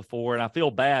statement before, and I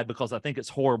feel bad because I think it's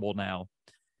horrible now.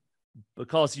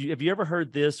 Because have you ever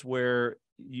heard this where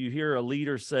you hear a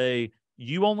leader say,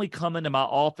 "You only come into my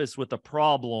office with a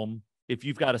problem if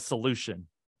you've got a solution,"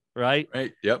 right?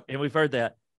 Right. Yep. And we've heard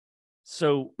that.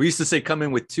 So we used to say come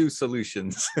in with 2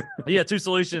 solutions. yeah, 2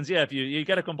 solutions. Yeah, if you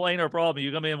got a complaint or a problem,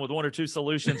 you come in with 1 or 2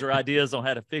 solutions or ideas on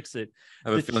how to fix it.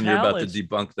 I have a feeling you're about to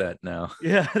debunk that now.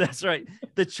 Yeah, that's right.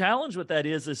 The challenge with that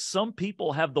is some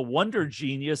people have the wonder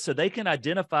genius, so they can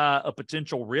identify a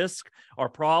potential risk or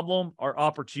problem or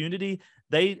opportunity.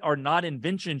 They are not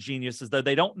invention geniuses, though.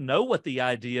 They don't know what the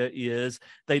idea is.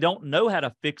 They don't know how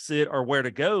to fix it or where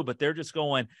to go, but they're just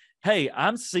going, "Hey,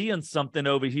 I'm seeing something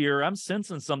over here. I'm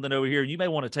sensing something over here. You may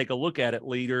want to take a look at it,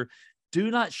 leader." Do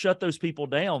not shut those people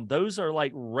down. Those are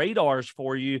like radars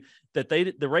for you that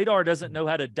the radar doesn't know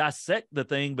how to dissect the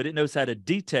thing, but it knows how to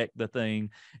detect the thing.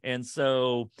 And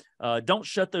so don't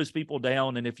shut those people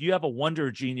down. And if you have a wonder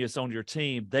genius on your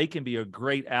team, they can be a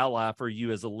great ally for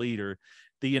you as a leader.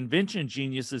 The invention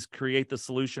geniuses create the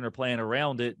solution or plan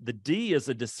around it. The D is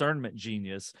a discernment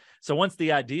genius. So once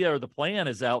the idea or the plan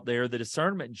is out there, the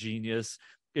discernment genius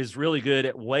is really good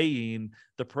at weighing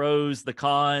the pros, the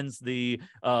cons,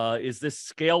 is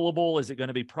this scalable? Is it going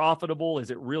to be profitable?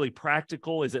 Is it really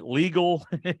practical? Is it legal?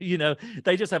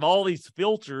 They just have all these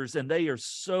filters, and they are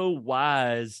so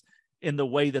wise in the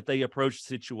way that they approach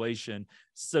the situation.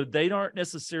 So they aren't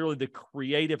necessarily the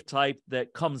creative type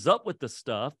that comes up with the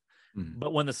stuff,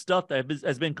 but when the stuff that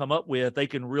has been come up with, they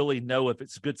can really know if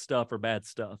it's good stuff or bad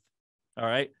stuff. All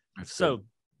right.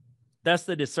 That's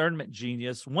the discernment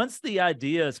genius. Once the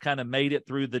idea has kind of made it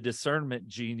through the discernment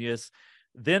genius,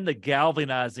 then the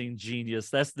galvanizing genius,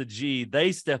 that's the G,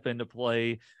 they step into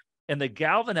play. And the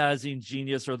galvanizing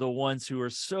genius are the ones who are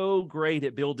so great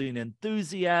at building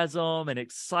enthusiasm and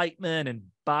excitement and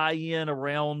buy-in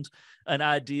around an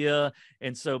idea.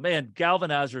 And so, man,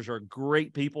 galvanizers are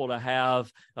great people to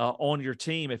have on your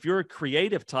team. If you're a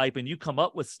creative type and you come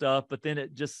up with stuff, but then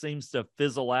it just seems to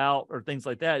fizzle out or things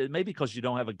like that, it may be because you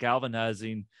don't have a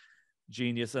galvanizing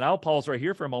genius. And I'll pause right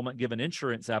here for a moment and give an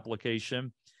insurance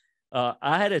application.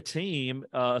 I had a team,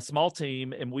 a small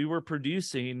team, and we were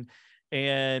producing,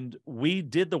 and we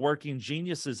did the working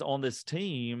geniuses on this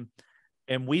team,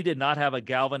 and we did not have a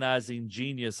galvanizing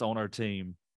genius on our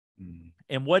team.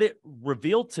 And what it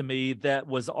revealed to me that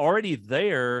was already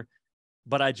there,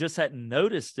 but I just hadn't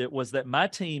noticed it, was that my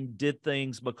team did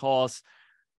things because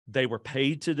they were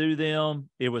paid to do them.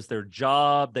 It was their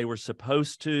job. They were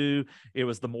supposed to. It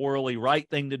was the morally right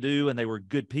thing to do, and they were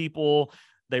good people.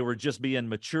 They were just being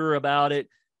mature about it.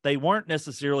 They weren't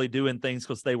necessarily doing things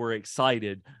because they were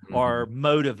excited or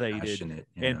motivated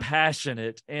and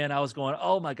passionate. And I was going,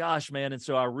 oh my gosh, man. And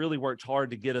so I really worked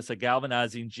hard to get us a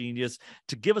galvanizing genius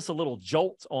to give us a little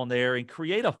jolt on there and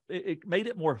it made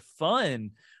it more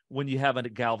fun when you have a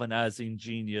galvanizing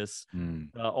genius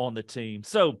on the team.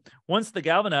 So once the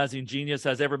galvanizing genius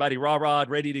has everybody rah-rah,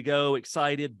 ready to go,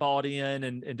 excited, bought in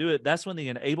and do it, that's when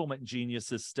the enablement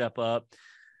geniuses step up.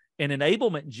 And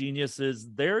enablement geniuses,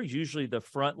 they're usually the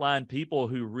frontline people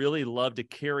who really love to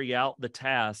carry out the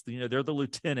task. They're the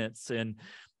lieutenants, and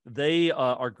they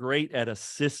are great at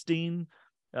assisting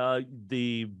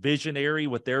the visionary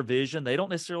with their vision. They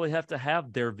don't necessarily have to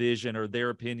have their vision or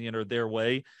their opinion or their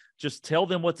way. Just tell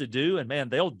them what to do, and man,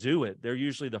 they'll do it. They're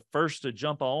usually the first to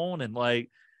jump on, and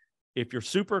if you're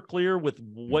super clear with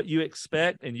what you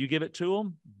expect and you give it to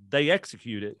them, they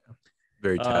execute it.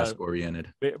 Very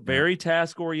task-oriented. Very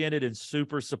task-oriented and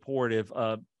super supportive.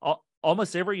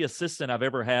 Almost every assistant I've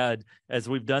ever had, as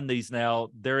we've done these now,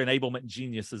 they're enablement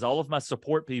geniuses. All of my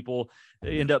support people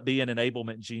end up being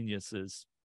enablement geniuses.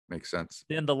 Makes sense.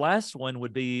 Then the last one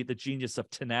would be the genius of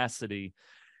tenacity.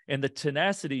 And the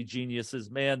tenacity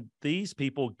geniuses, man, these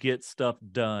people get stuff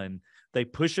done. They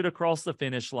push it across the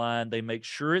finish line. They make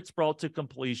sure it's brought to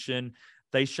completion.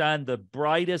 They shine the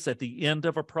brightest at the end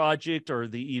of a project or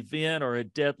the event or a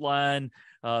deadline.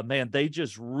 Man, they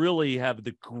just really have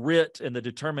the grit and the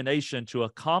determination to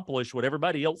accomplish what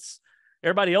everybody else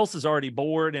is already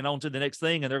bored and on to the next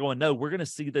thing. And they're going, no, we're going to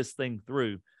see this thing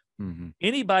through.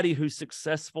 Anybody who's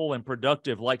successful and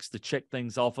productive likes to check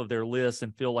things off of their list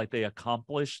and feel like they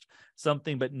accomplished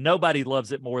something, but nobody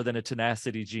loves it more than a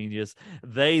tenacity genius.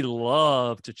 They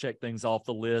love to check things off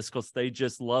the list because they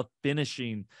just love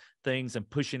finishing things and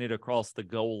pushing it across the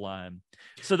goal line.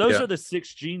 So those are the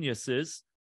 6 geniuses.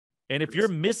 And if you're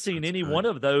missing That's any good. one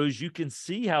of those, you can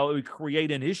see how it would create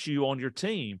an issue on your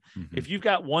team. If you've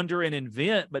got wonder and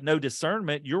invent, but no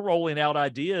discernment, you're rolling out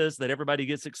ideas that everybody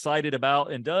gets excited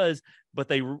about and does, but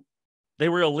they were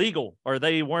illegal, or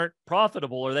they weren't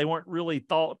profitable, or they weren't really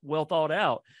well thought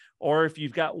out. Or if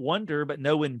you've got wonder, but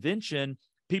no invention,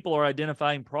 people are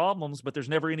identifying problems, but there's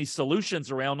never any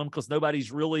solutions around them because nobody's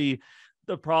really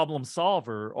the problem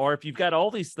solver. Or if you've got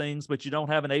all these things, but you don't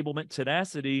have enablement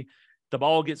tenacity, the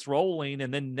ball gets rolling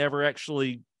and then never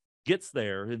actually gets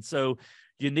there. And so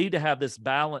you need to have this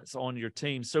balance on your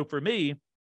team. So for me,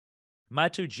 my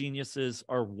two geniuses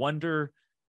are wonder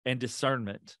and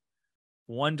discernment.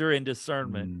 Wonder and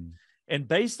discernment. And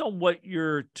based on what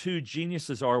your two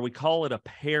geniuses are, we call it a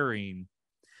pairing.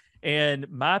 And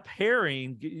my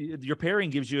pairing, your pairing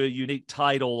gives you a unique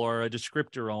title or a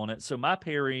descriptor on it. So my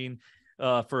pairing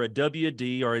for a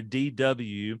WD or a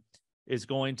DW is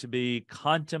going to be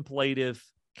contemplative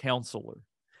counselor.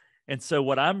 And so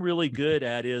what I'm really good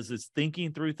at is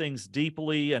thinking through things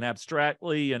deeply and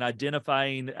abstractly and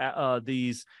identifying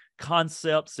these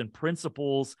concepts and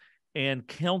principles and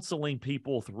counseling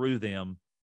people through them.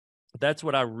 That's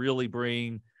what I really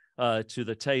bring to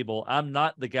the table. I'm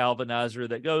not the galvanizer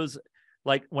that goes,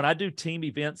 like when I do team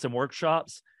events and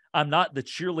workshops, I'm not the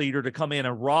cheerleader to come in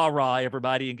and rah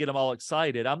everybody and get them all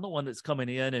excited. I'm the one that's coming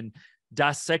in and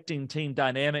dissecting team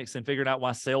dynamics and figuring out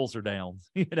why sales are down,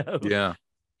 you know? Yeah.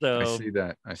 So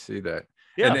I see that.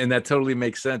 Yeah. And that totally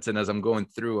makes sense. And as I'm going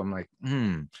through, I'm like,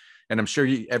 and I'm sure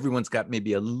everyone's got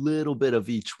maybe a little bit of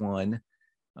each one.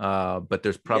 But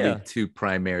there's probably two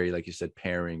primary, like you said,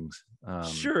 pairings.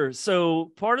 Sure.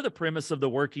 So part of the premise of the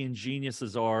working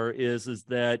geniuses is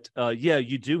that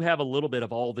you do have a little bit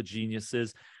of all the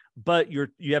geniuses, but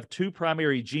you have two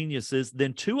primary geniuses,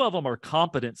 then two of them are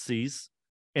competencies,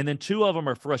 and then two of them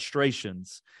are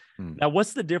frustrations. Now,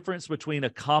 what's the difference between a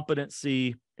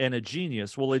competency and a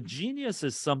genius? Well, a genius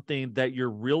is something that you're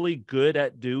really good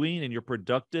at doing and you're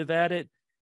productive at it,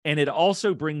 and it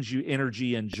also brings you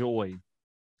energy and joy.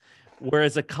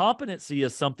 Whereas a competency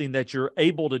is something that you're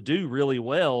able to do really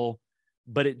well,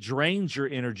 but it drains your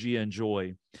energy and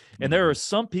joy. And there are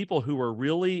some people who are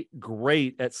really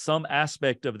great at some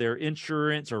aspect of their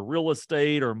insurance or real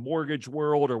estate or mortgage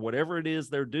world or whatever it is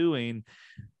they're doing.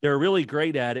 They're really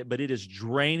great at it, but it is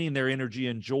draining their energy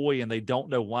and joy, and they don't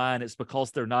know why. And it's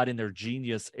because they're not in their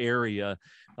genius area.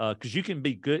 Because you can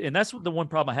be good. And that's the one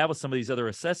problem I have with some of these other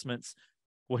assessments.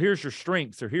 Well, here's your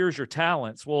strengths or here's your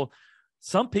talents. Well,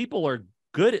 some people are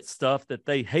good at stuff that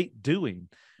they hate doing.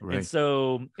 Right. And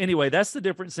so anyway, that's the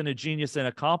difference in a genius and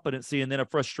a competency. And then a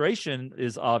frustration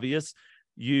is obvious.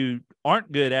 You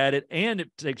aren't good at it, and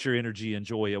it takes your energy and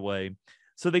joy away.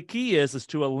 So the key is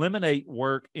to eliminate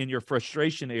work in your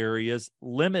frustration areas,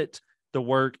 limit the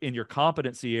work in your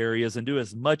competency areas, and do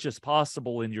as much as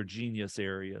possible in your genius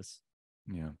areas.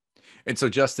 Yeah. And so,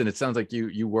 Justin, it sounds like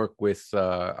you work with,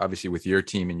 obviously with your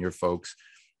team and your folks,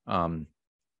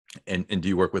 and do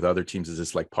you work with other teams? Is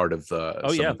this like part of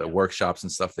some of the workshops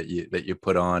and stuff that you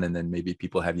put on, and then maybe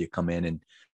people have you come in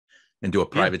and do a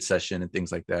private session and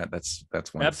things like that? That's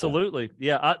wonderful. Absolutely.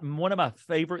 Yeah. One of my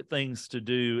favorite things to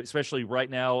do, especially right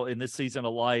now in this season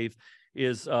of life,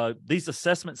 is these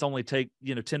assessments only take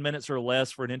 10 minutes or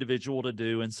less for an individual to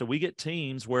do. And so we get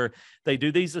teams where they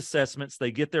do these assessments,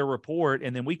 they get their report,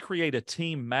 and then we create a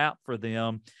team map for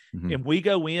them. And we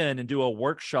go in and do a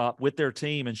workshop with their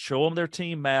team and show them their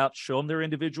team map, show them their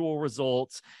individual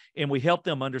results, and we help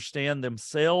them understand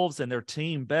themselves and their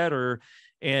team better.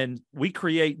 And we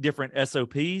create different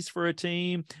SOPs for a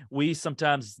team.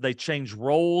 Sometimes they change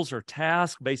roles or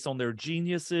tasks based on their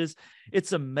geniuses.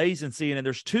 It's amazing seeing. And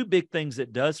there's two big things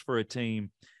it does for a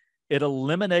team. It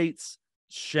eliminates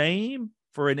shame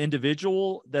for an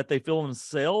individual that they feel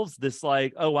themselves. This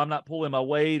like, oh, I'm not pulling my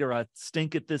weight, or I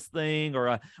stink at this thing,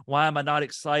 or why am I not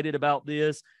excited about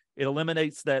this? It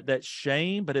eliminates that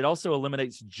shame, but it also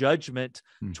eliminates judgment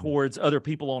towards other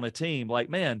people on a team. Like,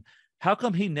 man, how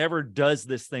come he never does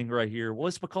this thing right here? Well,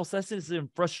 it's because that's his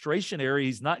frustration area.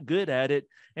 He's not good at it,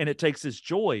 and it takes his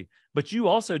joy. But you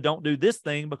also don't do this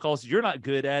thing because you're not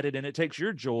good at it, and it takes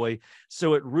your joy.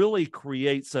 So it really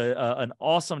creates an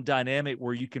awesome dynamic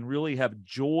where you can really have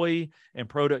joy and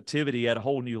productivity at a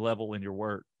whole new level in your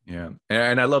work. Yeah.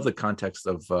 And I love the context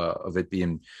of it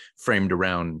being framed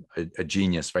around a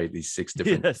genius, right? These 6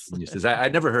 different geniuses.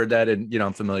 I'd never heard that. And,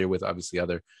 I'm familiar with obviously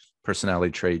other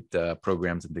personality trait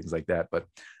programs and things like that, but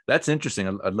that's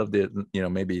interesting. I'd love to,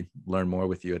 maybe learn more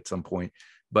with you at some point.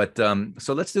 But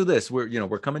so let's do this.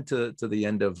 We're coming to the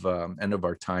end of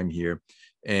our time here.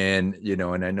 And,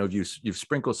 and I know you've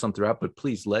sprinkled some throughout, but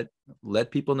please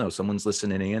let people know someone's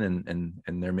listening in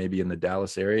and they're maybe in the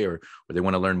Dallas area or they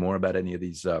want to learn more about any of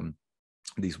these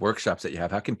workshops that you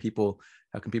have. How can people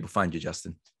find you,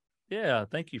 Justin? Yeah,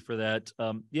 thank you for that.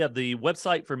 The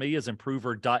website for me is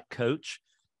improver.coach.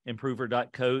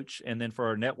 And then for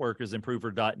our network is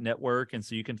improver.network. And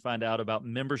so you can find out about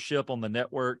membership on the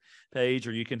network page,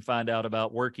 or you can find out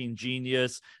about Working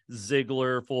Genius,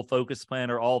 Ziegler, Full Focus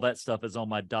Planner. All that stuff is on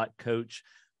my .coach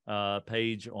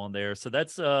page on there. So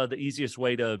that's the easiest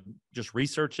way to just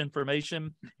research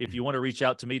information. If you want to reach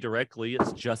out to me directly,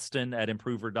 it's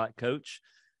justin@improver.coach.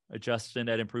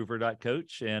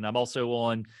 Justin@improver.coach. And I'm also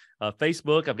on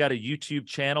Facebook. I've got a YouTube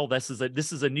channel. This is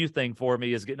a new thing for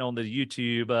me, is getting on the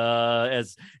YouTube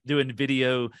as doing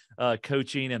video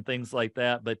coaching and things like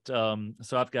that. But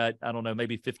so I've got, I don't know,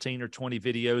 maybe 15 or 20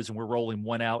 videos, and we're rolling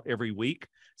one out every week.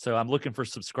 So I'm looking for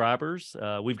subscribers.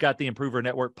 We've got the Improver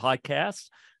Network podcast.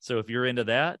 So if you're into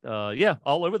that,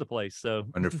 all over the place. So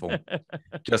wonderful.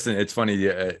 Justin, it's funny.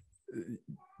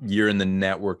 You're in the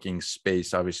networking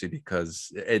space, obviously,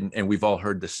 because and we've all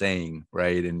heard the saying,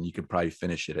 right? And you can probably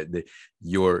finish it.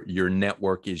 Your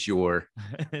network is your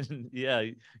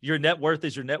your net worth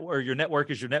is your net, or your network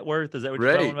is your net worth. Is that what you're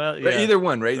right. talking about? Yeah. Either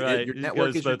one, right? Right. Your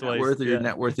network is your net worth, or your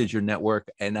net worth is your network.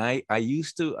 And I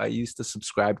used to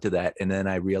subscribe to that, and then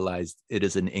I realized it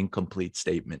is an incomplete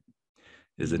statement.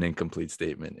 It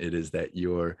is that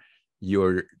your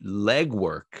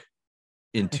legwork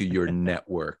into your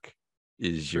network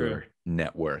is your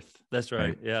net worth. That's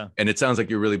right. Yeah. And it sounds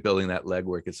like you're really building that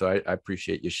legwork. And so I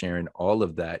appreciate you sharing all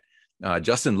of that.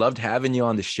 Justin, loved having you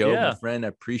on the show, my friend. I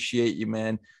appreciate you,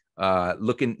 man.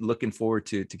 Looking forward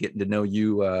to getting to know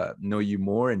you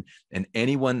more, and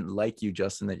anyone like you,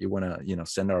 Justin, that you want to,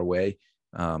 send our way,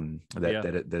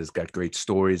 that has got great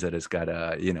stories, that has got,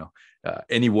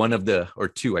 any one of the, or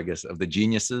two, I guess, of the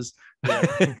geniuses,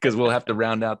 because we'll have to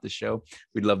round out the show.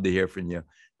 We'd love to hear from you.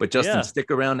 But Justin,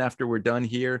 stick around after we're done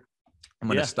here. I'm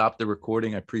going to stop the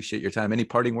recording. I appreciate your time. Any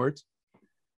parting words?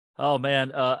 Oh,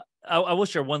 man. I will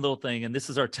share one little thing, and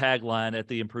this is our tagline at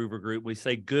the Improver Group. We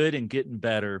say good and getting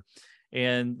better.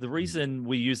 And the reason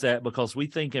we use that, because we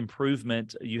think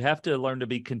improvement, you have to learn to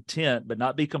be content, but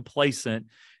not be complacent.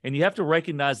 And you have to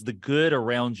recognize the good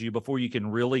around you before you can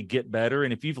really get better.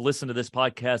 And if you've listened to this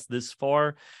podcast this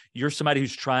far, you're somebody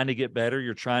who's trying to get better.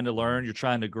 You're trying to learn. You're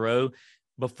trying to grow.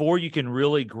 Before you can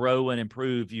really grow and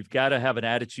improve, you've got to have an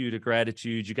attitude of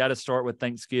gratitude. You got to start with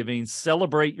Thanksgiving,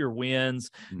 celebrate your wins.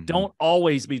 Mm-hmm. Don't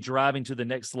always be driving to the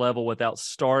next level without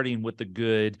starting with the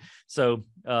good. So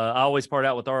I always part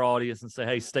out with our audience and say,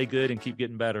 hey, stay good and keep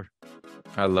getting better.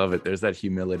 I love it. There's that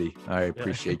humility. I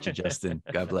appreciate you, Justin.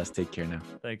 God bless. Take care now.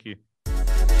 Thank you.